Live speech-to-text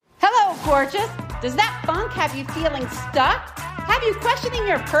gorgeous? Does that funk have you feeling stuck? Have you questioning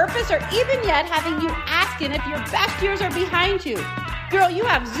your purpose, or even yet having you asking if your best years are behind you? Girl, you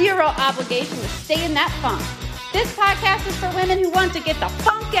have zero obligation to stay in that funk. This podcast is for women who want to get the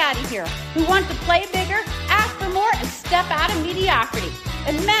funk out of here, who want to play bigger, ask for more, and step out of mediocrity.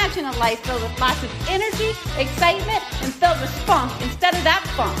 Imagine a life filled with lots of energy, excitement, and filled with spunk instead of that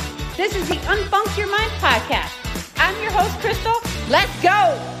funk. This is the Unfunk Your Mind podcast. I'm your host, Crystal. Let's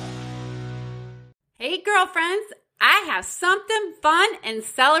go! Hey, girlfriends. I have something fun and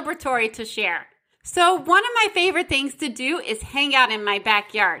celebratory to share. So one of my favorite things to do is hang out in my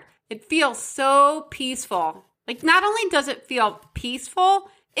backyard. It feels so peaceful. Like, not only does it feel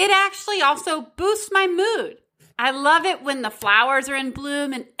peaceful, it actually also boosts my mood. I love it when the flowers are in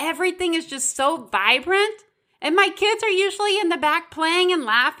bloom and everything is just so vibrant. And my kids are usually in the back playing and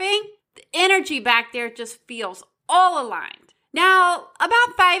laughing. The energy back there just feels all aligned. Now,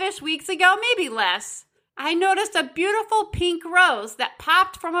 about 5-ish weeks ago, maybe less, I noticed a beautiful pink rose that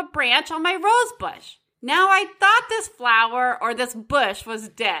popped from a branch on my rose bush. Now, I thought this flower or this bush was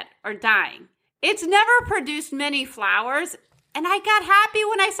dead or dying. It's never produced many flowers, and I got happy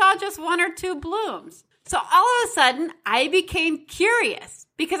when I saw just 1 or 2 blooms. So all of a sudden, I became curious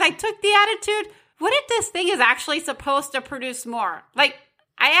because I took the attitude, what if this thing is actually supposed to produce more? Like,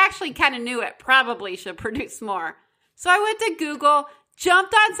 I actually kind of knew it probably should produce more. So I went to Google,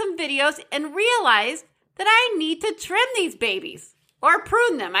 jumped on some videos, and realized that I need to trim these babies or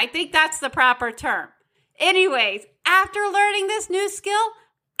prune them. I think that's the proper term. Anyways, after learning this new skill,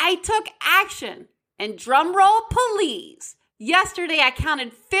 I took action. And drum roll, please. Yesterday, I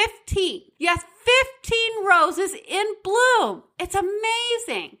counted 15. Yes, 15 roses in bloom. It's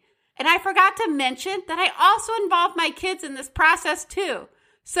amazing. And I forgot to mention that I also involved my kids in this process too.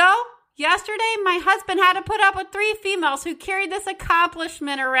 So, yesterday, my husband had to put up with 3 females who carried this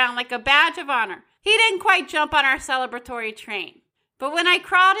accomplishment around like a badge of honor. He didn't quite jump on our celebratory train. But when I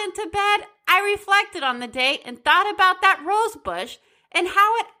crawled into bed, I reflected on the day and thought about that rose bush and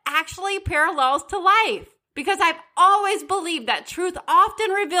how it actually parallels to life. Because I've always believed that truth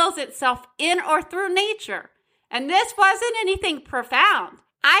often reveals itself in or through nature. And this wasn't anything profound.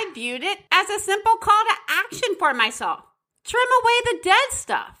 I viewed it as a simple call to action for myself. Trim away the dead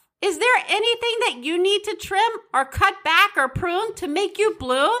stuff. Is there anything that you need to trim or cut back or prune to make you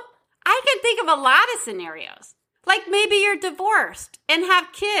bloom? I can think of a lot of scenarios. Like maybe you're divorced and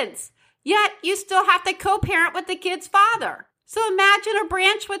have kids, yet you still have to co-parent with the kid's father. So imagine a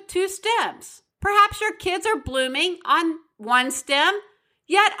branch with 2 stems. Perhaps your kids are blooming on one stem,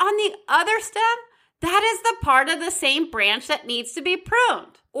 yet on the other stem, that is the part of the same branch that needs to be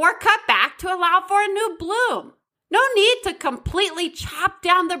pruned or cut back to allow for a new bloom. No need to completely chop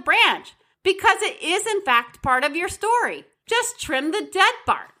down the branch because it is in fact part of your story. Just trim the dead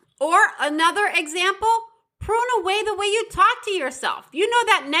part. Or another example, prune away the way you talk to yourself. You know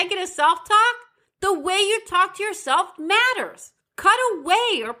that negative self-talk? The way you talk to yourself matters. Cut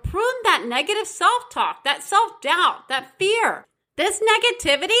away or prune that negative self-talk, that self-doubt, that fear. This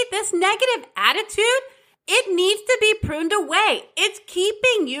negativity, this negative attitude, it needs to be pruned away. It's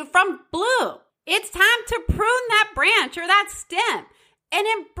keeping you from bloom. It's time to prune that branch or that stem and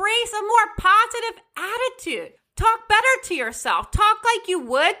embrace a more positive attitude. Talk better to yourself. Talk like you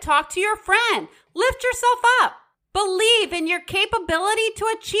would talk to your friend. Lift yourself up. Believe in your capability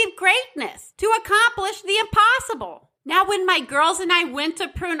to achieve greatness, to accomplish the impossible. Now, when my girls and I went to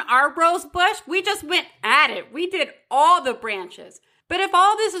prune our rose bush, we just went at it. We did all the branches. But if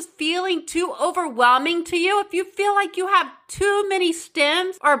all this is feeling too overwhelming to you, if you feel like you have too many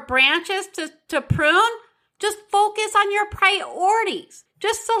stems or branches to prune, just focus on your priorities.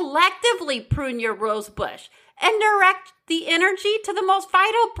 Just selectively prune your rose bush and direct the energy to the most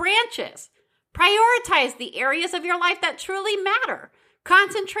vital branches. Prioritize the areas of your life that truly matter.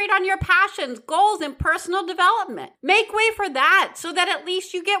 Concentrate on your passions, goals, and personal development. Make way for that so that at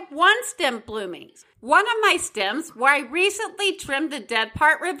least you get 1 stem blooming. One of my stems, where I recently trimmed the dead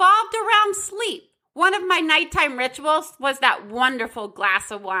part, revolved around sleep. One of my nighttime rituals was that wonderful glass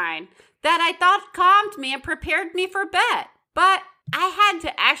of wine that I thought calmed me and prepared me for bed. But I had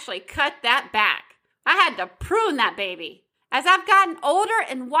to actually cut that back. I had to prune that baby. As I've gotten older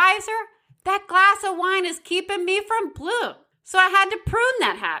and wiser, that glass of wine is keeping me from bloom. So I had to prune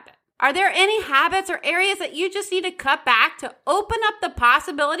that habit. Are there any habits or areas that you just need to cut back to open up the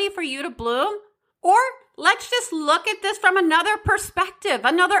possibility for you to bloom? Or let's just look at this from another perspective,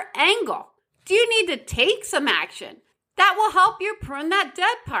 another angle. Do you need to take some action that will help you prune that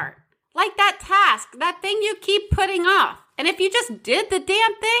dead part? Like that task, that thing you keep putting off. And if you just did the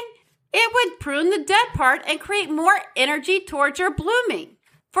damn thing, it would prune the dead part and create more energy towards your blooming.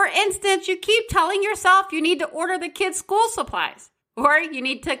 For instance, you keep telling yourself you need to order the kids' school supplies, or you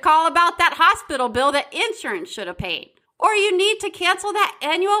need to call about that hospital bill that insurance should have paid, or you need to cancel that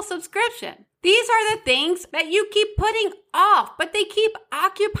annual subscription. These are the things that you keep putting off, but they keep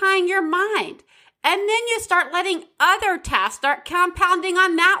occupying your mind. And then you start letting other tasks start compounding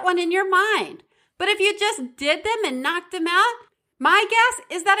on that one in your mind. But if you just did them and knocked them out, my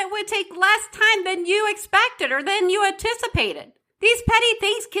guess is that it would take less time than you expected or than you anticipated. These petty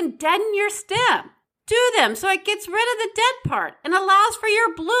things can deaden your stem. Do them so it gets rid of the dead part and allows for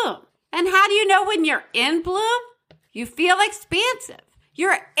your bloom. And how do you know when you're in bloom? You feel expansive.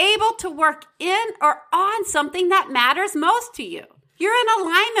 You're able to work in or on something that matters most to you. You're in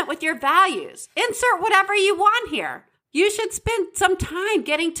alignment with your values. Insert whatever you want here. You should spend some time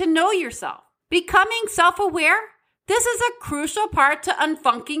getting to know yourself. Becoming self-aware, this is a crucial part to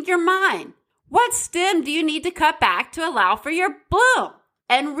unfunking your mind. What stem do you need to cut back to allow for your bloom?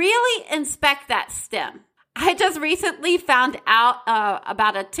 And really inspect that stem. I just recently found out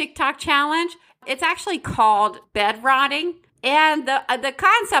about a TikTok challenge. It's actually called bed rotting. And the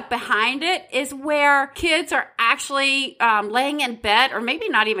concept behind it is where kids are actually laying in bed, or maybe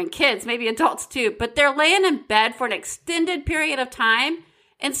not even kids, maybe adults too, but they're laying in bed for an extended period of time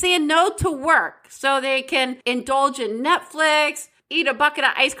and saying no to work so they can indulge in Netflix, eat a bucket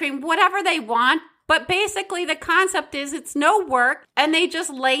of ice cream, whatever they want. But basically the concept is it's no work and they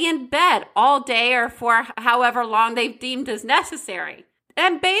just lay in bed all day or for however long they've deemed as necessary.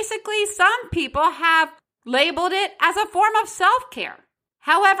 And basically some people have labeled it as a form of self-care.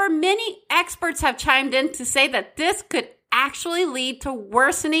 However, many experts have chimed in to say that this could actually lead to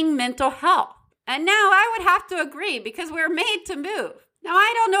worsening mental health. And now I would have to agree because we're made to move. Now,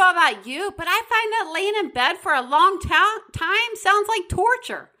 I don't know about you, but I find that laying in bed for a long time sounds like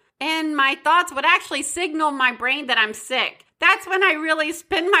torture. And my thoughts would actually signal my brain that I'm sick. That's when I really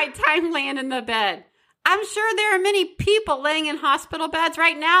spend my time laying in the bed. I'm sure there are many people laying in hospital beds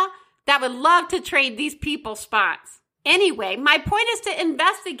right now that would love to trade these people spots. Anyway, my point is to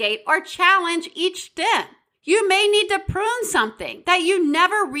investigate or challenge each stem. You may need to prune something that you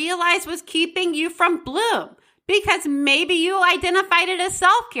never realized was keeping you from bloom because maybe you identified it as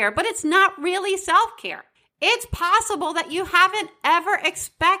self-care, but it's not really self-care. It's possible that you haven't ever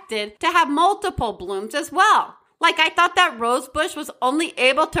expected to have multiple blooms as well. Like I thought that rose bush was only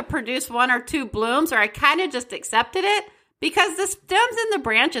able to produce 1 or 2 blooms, or I kind of just accepted it. Because the stems and the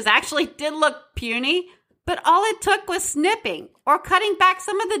branches actually did look puny, but all it took was snipping or cutting back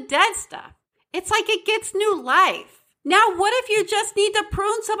some of the dead stuff. It's like it gets new life. Now, what if you just need to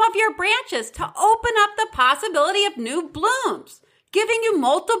prune some of your branches to open up the possibility of new blooms, giving you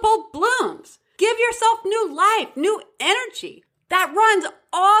multiple blooms? Give yourself new life, new energy that runs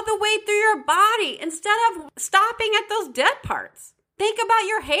all the way through your body instead of stopping at those dead parts. Think about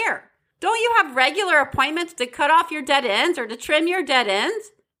your hair. Don't you have regular appointments to cut off your dead ends or to trim your dead ends?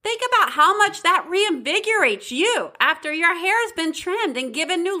 Think about how much that reinvigorates you after your hair has been trimmed and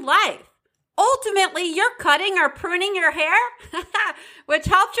given new life. Ultimately, you're cutting or pruning your hair, which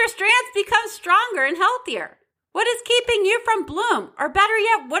helps your strands become stronger and healthier. What is keeping you from bloom? Or better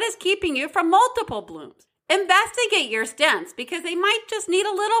yet, what is keeping you from multiple blooms? Investigate your stems because they might just need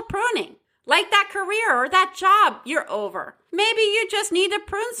a little pruning. Like that career or that job you're over. Maybe you just need to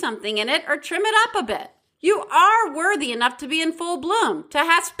prune something in it or trim it up a bit. You are worthy enough to be in full bloom, to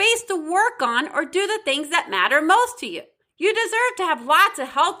have space to work on or do the things that matter most to you. You deserve to have lots of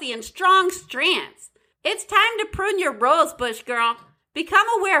healthy and strong strands. It's time to prune your rose bush, girl. Become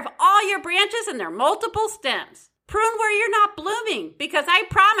aware of all your branches and their multiple stems. Prune where you're not blooming because I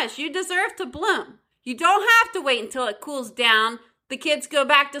promise you deserve to bloom. You don't have to wait until it cools down, the kids go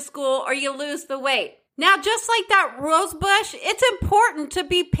back to school, or you lose the weight. Now, just like that rose bush, it's important to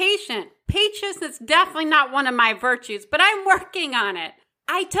be patient. Patience is definitely not one of my virtues, but I'm working on it.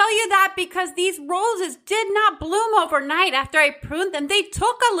 I tell you that because these roses did not bloom overnight after I pruned them. They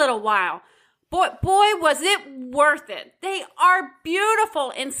took a little while. Boy, was it worth it. They are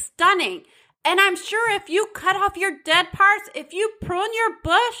beautiful and stunning. And I'm sure if you cut off your dead parts, if you prune your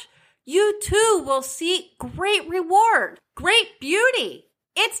bush, you too will see great reward, great beauty.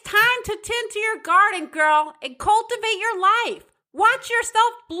 It's time to tend to your garden, girl, and cultivate your life. Watch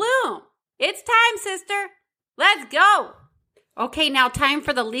yourself bloom. It's time, sister. Let's go. Okay, now time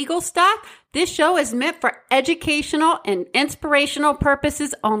for the legal stuff. This show is meant for educational and inspirational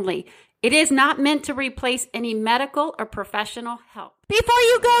purposes only. It is not meant to replace any medical or professional help. Before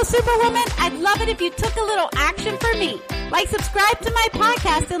you go, Superwoman, I'd love it if you took a little action for me. Like, subscribe to my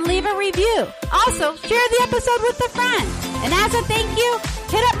podcast and leave a review. Also, share the episode with a friend. And as a thank you,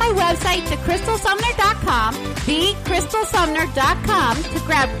 Hit up my website to crystalsumner.com, thecrystalsumner.com, to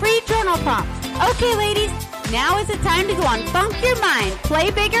grab free journal prompts. Okay, ladies, now is the time to go on Funk Your Mind,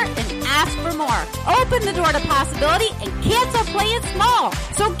 play bigger, and ask for more. Open the door to possibility and cancel playing small.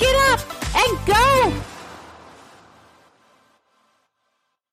 So get up,